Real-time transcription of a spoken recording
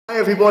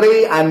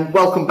everybody, and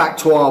welcome back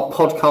to our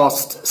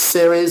podcast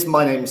series.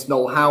 My name is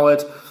Noel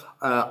Howard.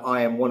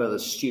 I am one of the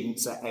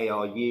students at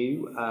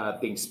ARU,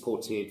 being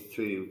supported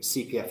through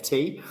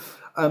CPFT.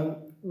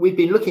 We've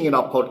been looking at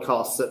our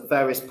podcasts at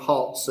various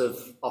parts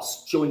of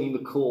us joining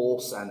the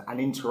course and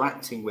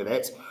interacting with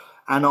it.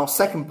 And our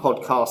second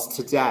podcast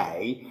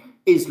today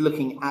is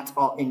looking at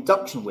our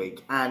induction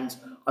week. And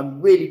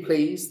I'm really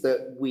pleased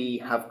that we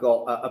have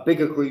got a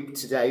bigger group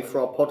today for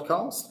our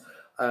podcast.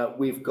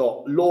 We've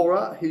got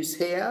Laura, who's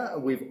here.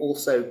 We've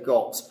also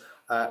got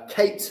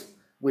Kate.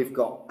 We've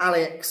got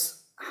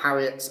Alex,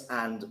 Harriet,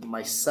 and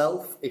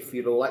myself. If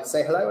you'd all like to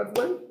say hello,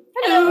 everyone.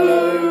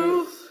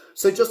 Hello.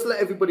 So just to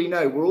let everybody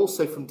know, we're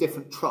also from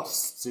different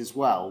trusts as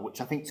well, which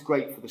I think is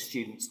great for the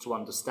students to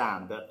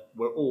understand that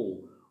we're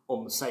all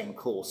on the same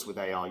course with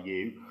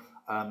ARU,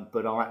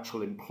 but our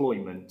actual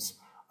employment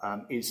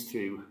is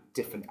through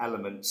different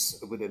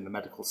elements within the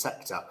medical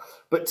sector.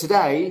 But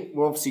today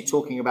we're obviously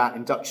talking about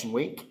induction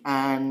week,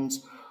 and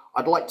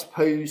I'd like to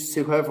pose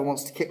to whoever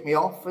wants to kick me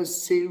off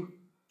as to,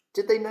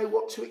 did they know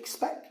what to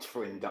expect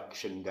for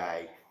induction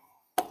day?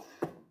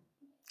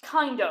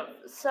 Kind of.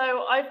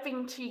 So I've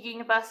been to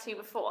university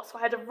before, so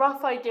I had a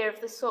rough idea of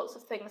the sorts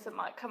of things that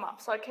might come up.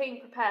 So I came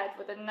prepared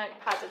with a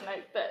notepad and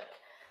notebook,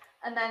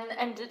 and then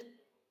ended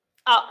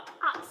up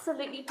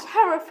absolutely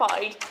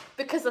terrified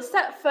because I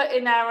set foot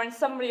in there and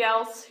somebody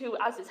else who,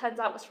 as it turns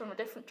out, was from a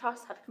different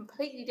trust had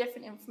completely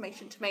different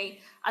information to me,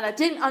 and I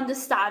didn't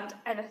understand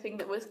anything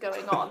that was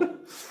going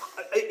on.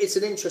 It's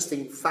an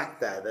interesting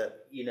fact there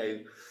that, you know,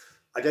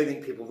 I don't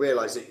think people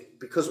realise it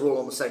because we're all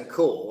on the same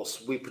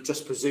course. We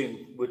just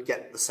presume we'd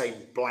get the same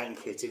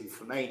blanket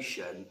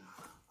information,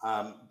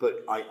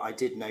 but I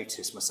did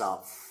notice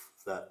myself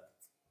that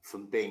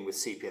from being with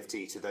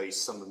CPFT to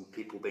some of the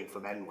people being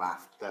from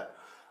NWAF, that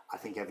I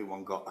think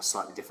everyone got a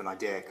slightly different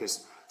idea,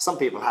 because some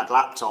people had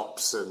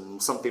laptops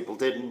and some people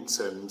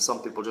didn't, and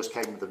some people just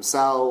came with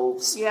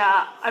themselves.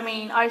 Yeah, I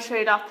mean, I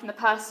showed up and the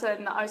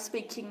person that I was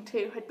speaking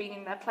to had been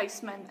in their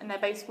placement in their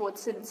base ward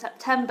since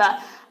September,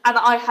 and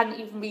I hadn't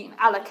even been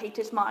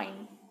allocated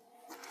mine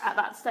at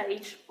that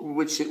stage.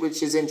 Which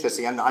is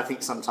interesting, and I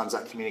think sometimes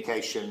that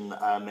communication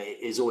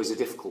is always a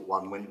difficult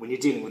one when you're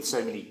dealing with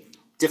so many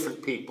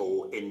different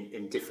people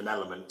in different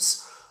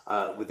elements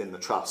within the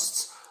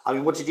trusts. I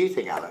mean, what did you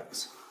think,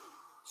 Alex?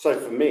 So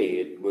for me,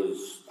 it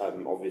was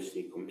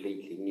obviously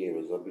completely new,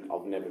 as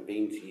I've never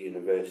been to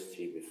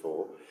university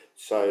before.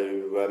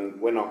 So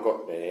when I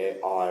got there,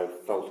 I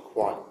felt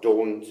quite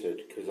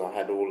daunted because I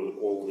had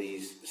all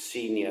these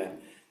senior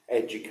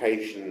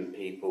education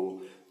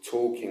people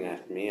talking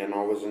at me, and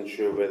I wasn't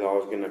sure whether I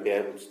was going to be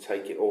able to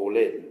take it all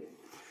in.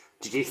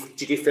 Did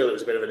you feel it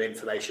was a bit of an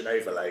information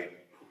overload?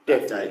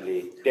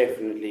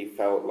 Definitely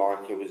felt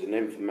like it was an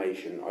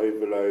information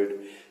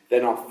overload.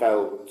 Then I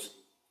felt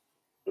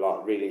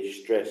like really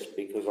stressed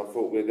because I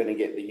thought we were going to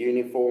get the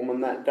uniform on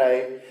that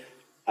day,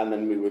 and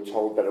then we were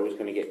told that it was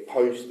going to get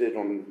posted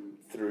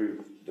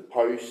through the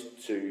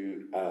post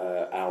to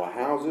our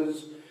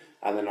houses,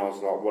 and then I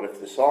was like, what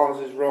if the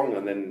size is wrong?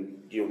 And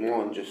then your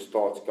mind just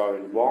starts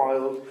going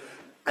wild.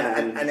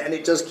 And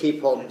it does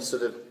keep on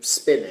sort of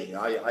spinning.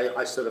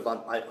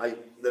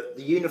 The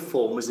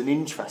uniform was an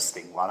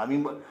interesting one. I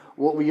mean,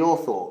 what were your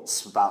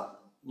thoughts about,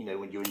 you know,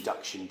 when your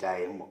induction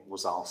day and what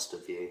was asked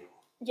of you?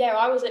 Yeah,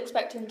 I was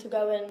expecting to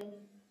go in.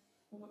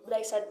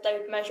 They said they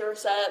would measure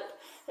us up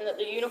and that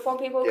the uniform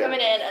people were coming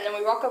in, and then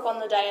we rock up on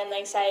the day and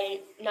they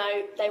say,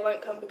 no, they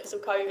won't come because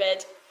of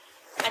COVID.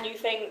 And you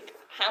think,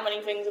 how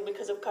many things are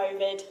because of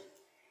COVID?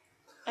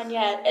 And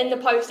yeah, in the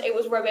post, it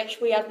was rubbish.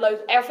 We had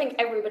loads. I think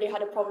everybody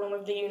had a problem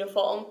with the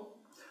uniform.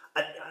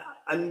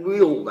 And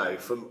we all know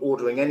from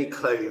ordering any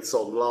clothes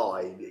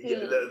online, you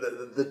know,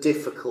 the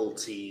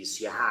difficulties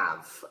you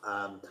have.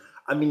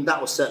 I mean, that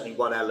was certainly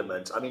one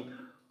element. I mean,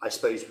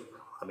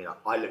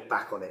 I look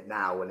back on it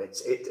now and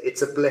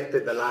it's a blip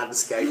in the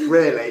landscape,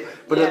 really.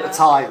 But at the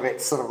time,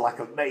 it's sort of like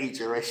a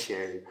major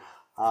issue,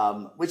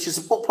 which is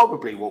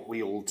probably what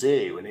we all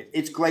do. And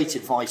it's great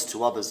advice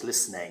to others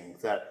listening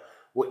that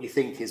what you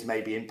think is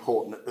maybe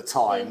important at the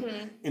time,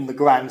 in the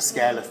grand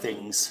scale of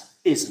things,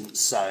 isn't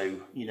so,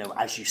 you know,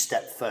 as you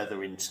step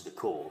further into the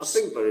course. I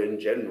think, but in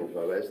general,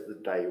 though, as the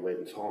day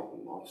went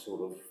on, I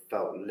sort of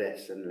felt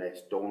less and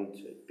less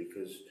daunted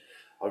because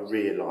I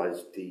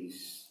realised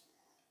these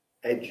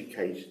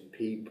educated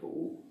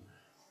people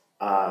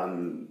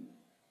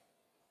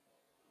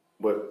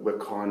were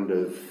kind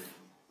of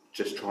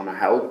just trying to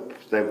help.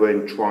 They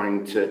weren't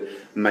trying to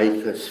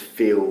make us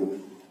feel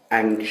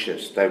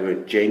anxious. They were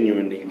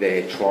genuinely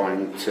there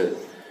trying to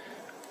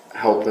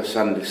help us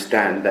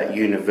understand that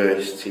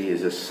university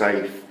is a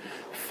safe,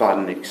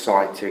 fun,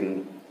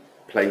 exciting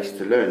place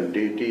to learn. Do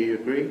you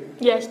agree?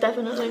 Yes,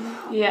 definitely.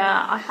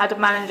 Yeah, I had a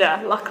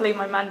manager. Luckily,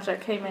 my manager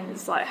came in and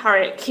was like,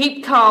 Harriet,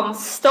 keep calm,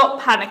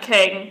 stop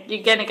panicking,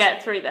 you're going to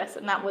get through this.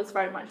 And that was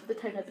very much the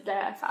tone of the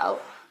day, I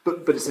felt.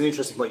 But it's an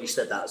interesting point you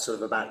said that sort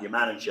of about your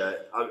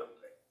manager.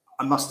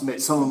 I must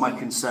admit, some of my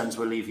concerns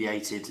were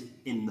alleviated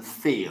in the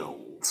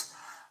field.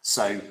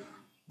 So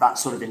that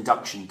sort of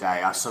induction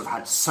day, I sort of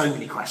had so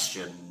many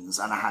questions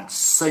and I had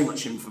so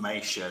much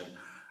information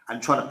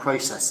and trying to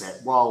process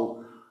it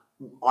while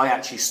I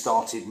actually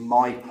started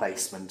my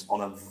placement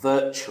on a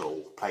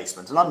virtual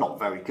placement, and I'm not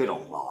very good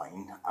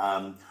online,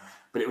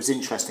 but it was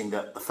interesting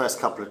that the first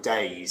couple of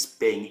days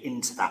being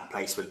into that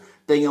placement,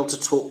 being able to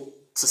talk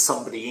to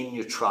somebody in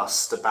your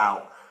trust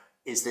about,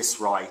 is this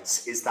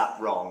right, is that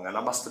wrong? And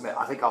I must admit,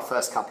 I think our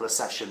first couple of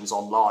sessions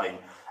online,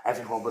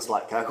 everyone was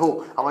like,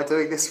 oh, am I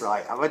doing this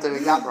right? Am I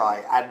doing that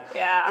right? And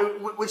Yeah.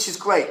 which is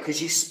great,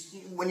 because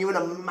when you're in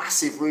a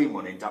massive room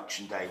on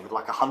induction day with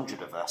like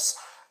 100 of us,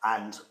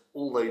 and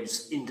all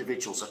those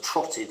individuals are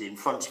trotted in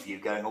front of you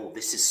going, oh,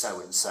 this is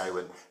so-and-so,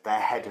 and they're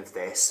head of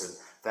this, and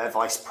they're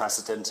vice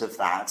president of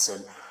that.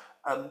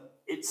 And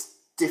it's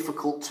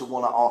difficult to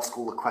want to ask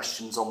all the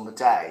questions on the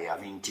day. I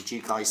mean, did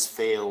you guys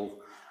feel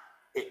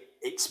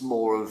it's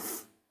more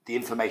of the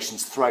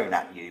information's thrown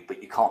at you,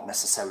 but you can't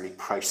necessarily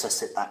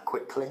process it that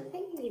quickly? I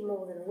think you need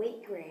more than a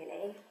week,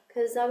 really,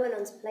 because I went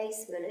on to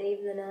placement and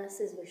even the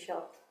nurses were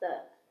shocked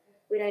that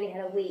we'd only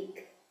had a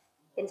week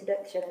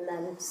introduction and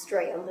then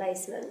straight on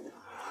placement.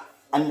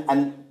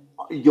 And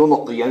you're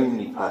not the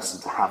only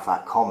person to have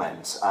that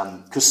comment,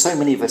 because so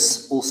many of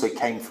us also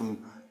came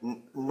from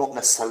not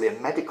necessarily a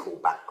medical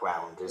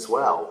background as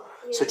well.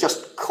 Yeah. So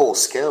just core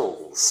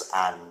skills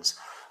and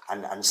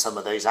some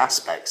of those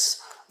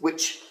aspects,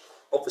 which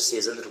obviously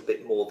is a little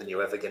bit more than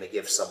you're ever going to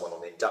give someone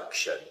on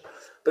induction.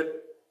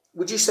 But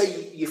would you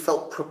say you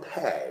felt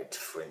prepared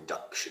for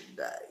induction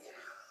day?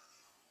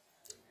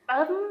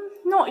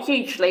 Not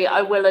hugely,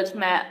 I will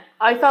admit.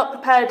 I felt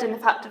prepared in the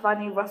fact of I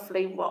knew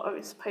roughly what I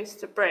was supposed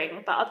to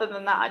bring, but other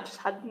than that, I just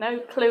had no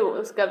clue what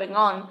was going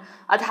on.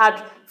 I'd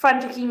had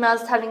frantic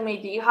emails telling me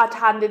that you had to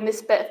hand in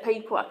this bit of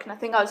paperwork, and I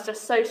think I was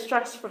just so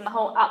stressed from the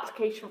whole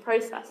application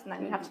process, and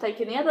then you have to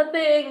take in the other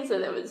things,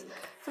 and it was,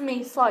 for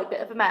me, a slight bit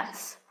of a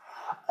mess.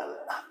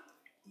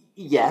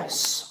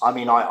 Yes, I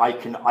mean, I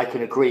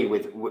can agree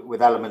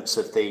with elements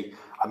of the.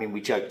 I mean,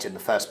 we joked in the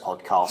first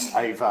podcast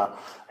over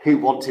who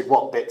wanted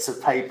what bits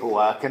of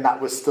paperwork, and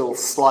that was still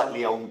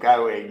slightly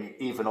ongoing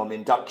even on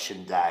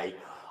induction day.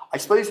 I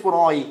suppose what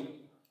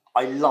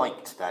I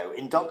liked though,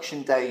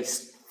 induction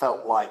days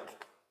felt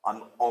like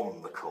I'm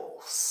on the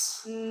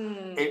course.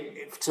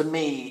 To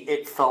me,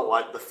 it felt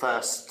like the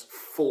first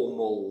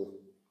formal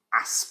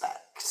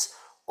aspect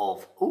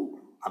of,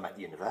 I'm at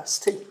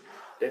university.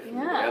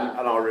 Definitely, Yeah.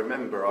 and I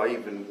remember I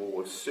even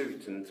wore a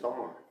suit and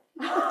tie.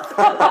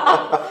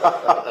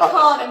 I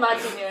can't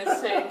imagine you in a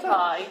suit and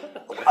tie.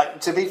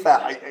 To be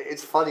fair,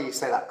 it's funny you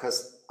say that,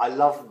 because I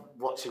love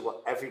watching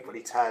what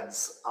everybody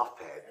turns up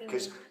in,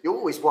 because you're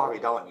always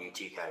worried, aren't you?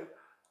 Do you go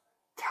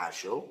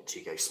casual? Do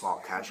you go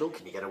smart casual?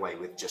 Can you get away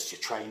with just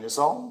your trainers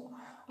on?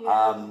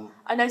 Yeah.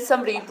 I know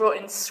somebody brought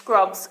in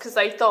scrubs because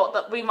they thought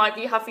that we might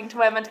be having to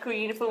wear medical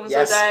uniforms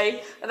Yes. all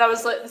day, and I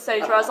was at the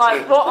stage where I was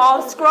like, what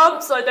are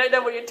scrubs? I don't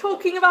know what you're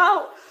talking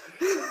about.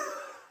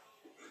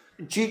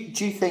 Do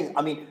you think,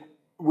 I mean,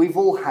 we've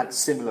all had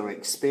similar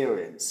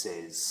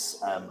experiences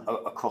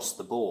across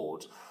the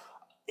board.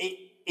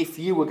 If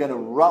you were going to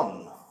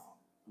run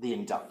the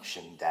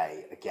induction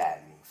day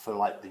again for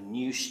like the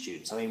new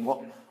students, I mean,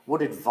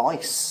 what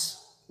advice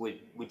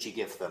would you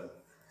give them?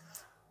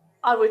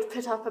 I would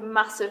put up a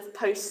massive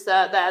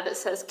poster there that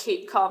says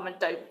keep calm and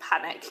don't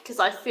panic, because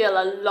I feel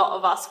a lot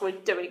of us were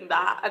doing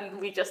that and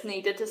we just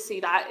needed to see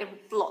that in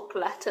block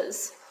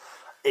letters.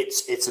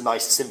 It's a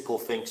nice simple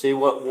thing to do.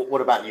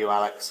 What about you,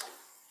 Alex?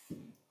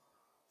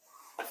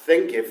 I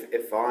think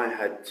if I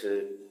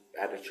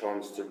had a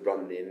chance to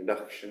run the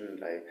induction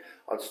day,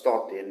 I'd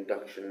start the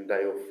induction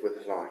day off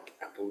with like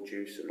apple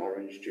juice and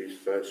orange juice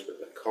first with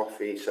the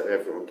coffee, so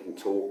everyone can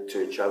talk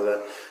to each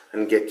other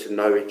and get to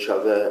know each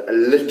other a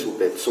little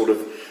bit, sort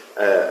of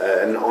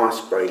an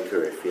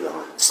icebreaker, if you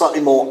like.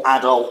 Slightly more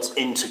adult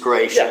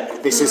integration. Yeah.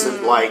 This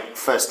isn't like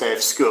first day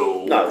of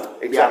school. No,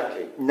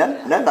 exactly.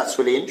 Yeah. No, that's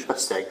really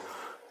interesting.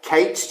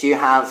 Kate, do you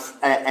have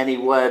any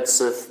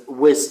words of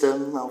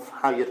wisdom of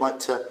how you'd like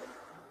to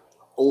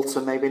alter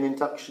maybe an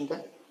induction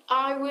day?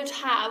 I would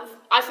have,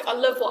 I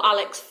love what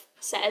Alex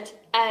said,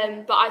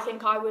 but I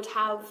think I would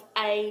have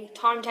a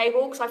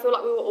timetable, because I feel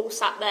like we were all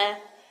sat there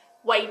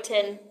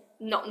waiting,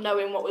 not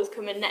knowing what was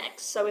coming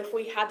next. So if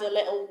we had a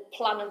little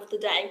plan of the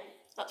day,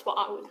 that's what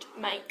I would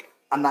make.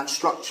 And that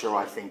structure,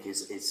 I think, it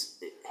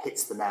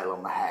hits the nail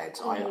on the head.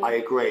 I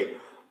agree.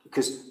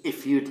 Because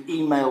if you'd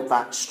emailed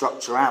that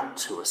structure out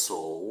to us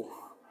all,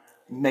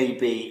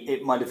 maybe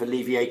it might have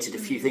alleviated a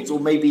few things, or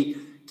maybe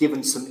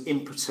given some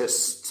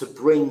impetus to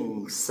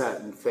bring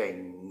certain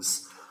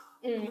things.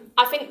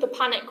 I think the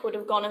panic would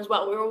have gone as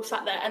well. We were all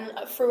sat there, and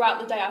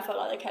throughout the day I felt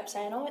like they kept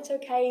saying, oh, it's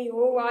okay, you're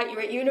all right,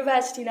 you're at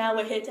university now,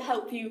 we're here to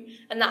help you.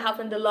 And that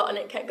happened a lot, and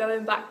it kept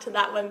going back to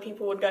that when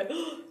people would go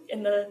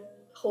in the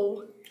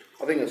hall.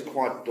 I think it's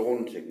quite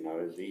daunting though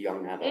as a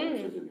young adult,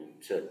 isn't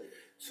it, to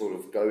sort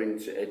of go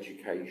into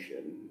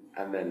education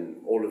and then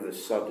all of a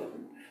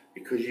sudden,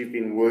 because you've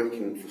been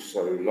working for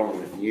so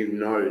long and you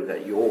know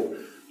that your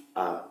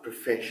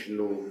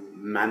professional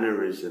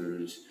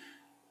mannerisms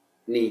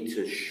need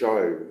to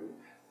show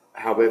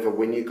However,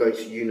 when you go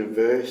to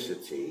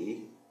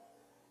university,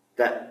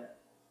 that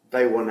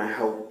they want to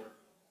help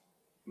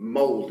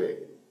mould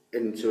it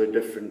into a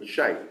different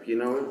shape, you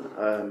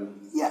know?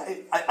 Yeah,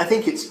 I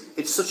think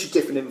it's such a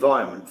different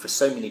environment for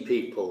so many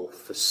people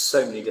for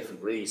so many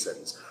different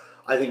reasons.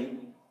 I think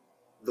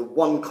the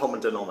one common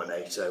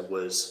denominator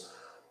was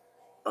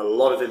a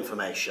lot of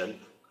information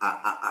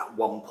at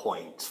one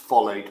point,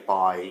 followed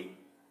by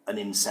an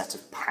inset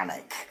of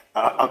panic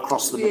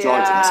across the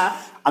majority of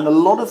us. And a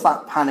lot of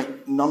that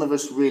panic, none of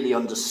us really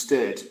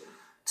understood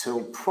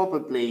till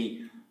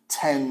probably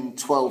 10,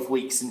 12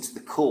 weeks into the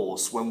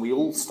course, when we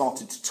all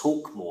started to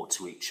talk more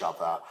to each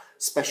other,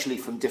 especially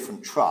from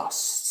different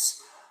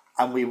trusts,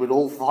 and we would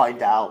all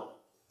find out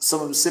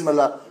some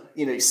similar,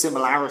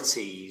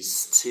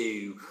 similarities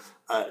to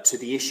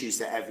the issues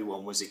that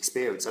everyone was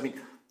experiencing. I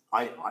mean,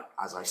 I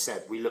as I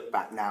said, we look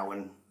back now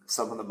and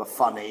some of them are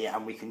funny,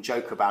 and we can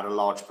joke about a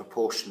large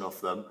proportion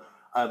of them,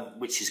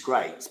 which is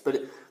great.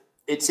 But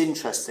it's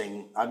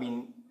interesting. I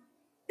mean,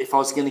 if I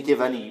was going to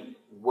give any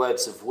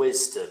words of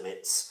wisdom,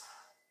 it's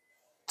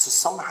to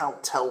somehow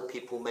tell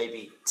people,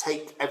 maybe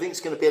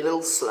everything's going to be a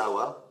little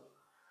slower.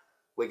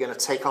 We're going to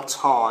take our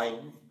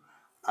time.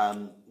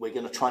 We're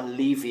going to try and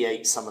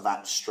alleviate some of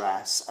that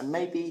stress, and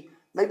maybe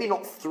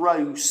not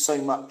throw so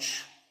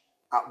much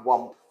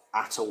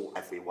at all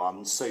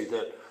everyone, so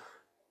that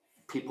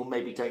people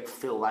maybe don't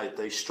feel out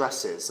those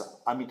stresses.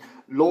 I mean,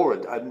 Laura,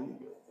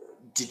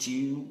 did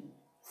you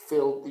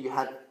feel that you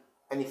had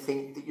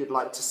anything that you'd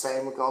like to say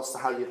in regards to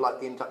how you'd like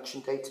the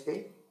induction day to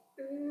be?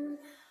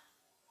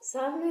 So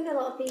I've known a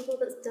lot of people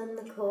that's done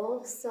the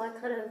course, so I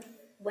kind of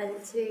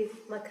went to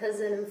my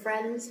cousin and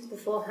friends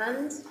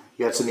beforehand.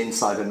 You had some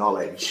insider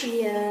knowledge.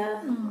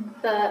 Yeah,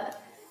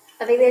 but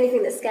I think the only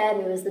thing that scared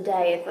me was the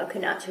day, if I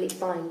couldn't actually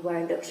find where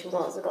induction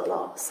was, I got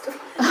lost.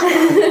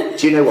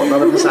 Do you know what?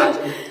 None of us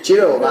had. Do you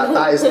know what?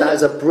 That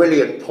is a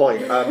brilliant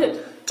point.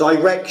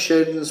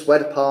 Directions, where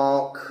to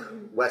park,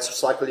 where to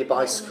cycle your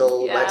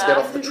bicycle, where to get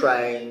off the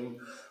train,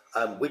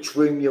 which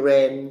room you're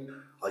in.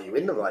 Are you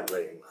in the right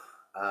room?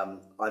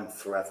 I'm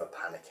forever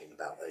panicking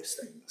about those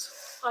things.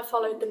 I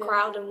followed the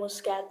crowd and was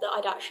scared that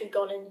I'd actually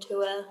gone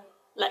into a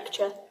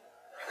lecture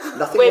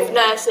With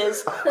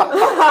nurses. But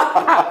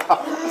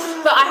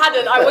I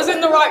hadn't, I was in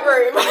the right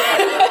room.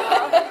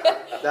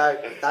 No,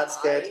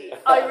 that's good.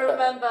 I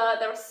remember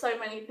there were so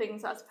many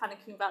things I was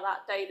panicking about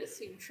that day that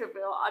seemed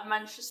trivial. I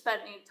managed to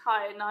spend the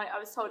entire night, I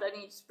was told I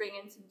needed to bring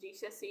in some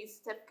GCSE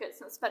certificates,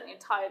 and I spent the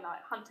entire night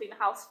hunting the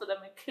house for them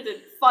and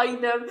couldn't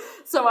find them.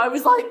 So I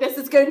was like, this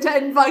is going to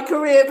end my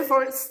career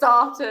before it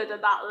started,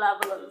 at that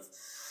level of...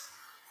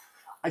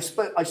 I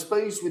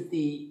suppose with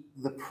the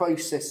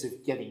process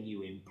of getting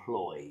you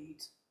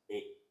employed,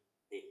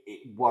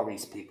 it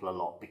worries people a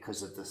lot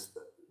because of this.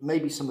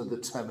 Maybe some of the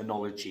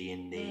terminology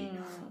in the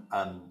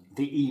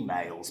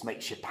emails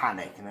makes you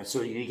panic, and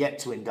so you get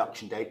to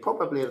induction day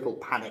probably a little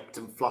panicked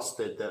and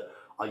flustered that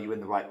are you in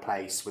the right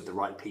place with the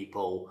right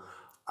people,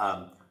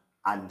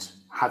 and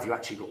have you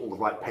actually got all the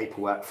right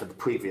paperwork for the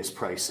previous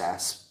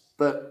process.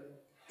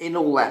 But in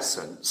all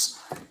essence,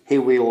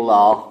 here we all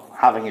are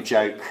having a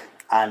joke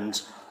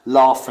and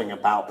laughing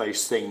about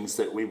those things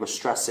that we were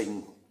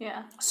stressing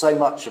so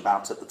much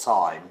about at the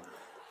time.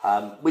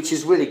 Which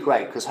is really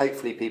great, because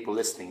hopefully people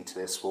listening to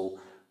this will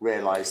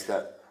realise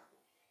that...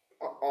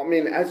 I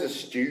mean, as a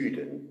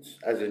student,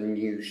 as a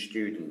new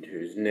student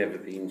who's never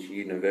been to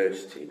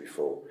university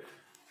before,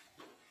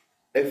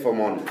 if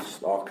I'm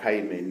honest, I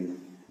came in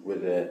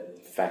with a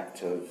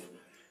fact of,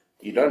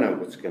 you don't know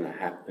what's going to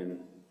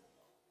happen,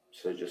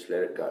 so just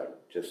let it go.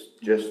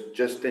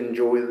 Just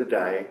enjoy the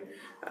day,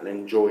 and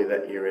enjoy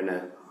that you're in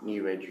a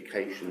new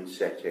education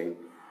setting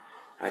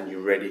and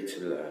you're ready to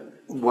learn.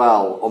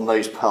 Well, on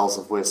those pearls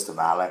of wisdom,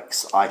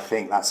 Alex, I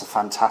think that's a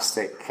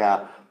fantastic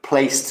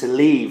place to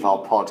leave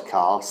our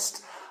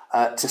podcast,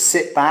 to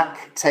sit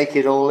back, take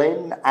it all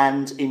in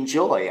and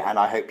enjoy. And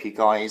I hope you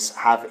guys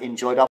have enjoyed our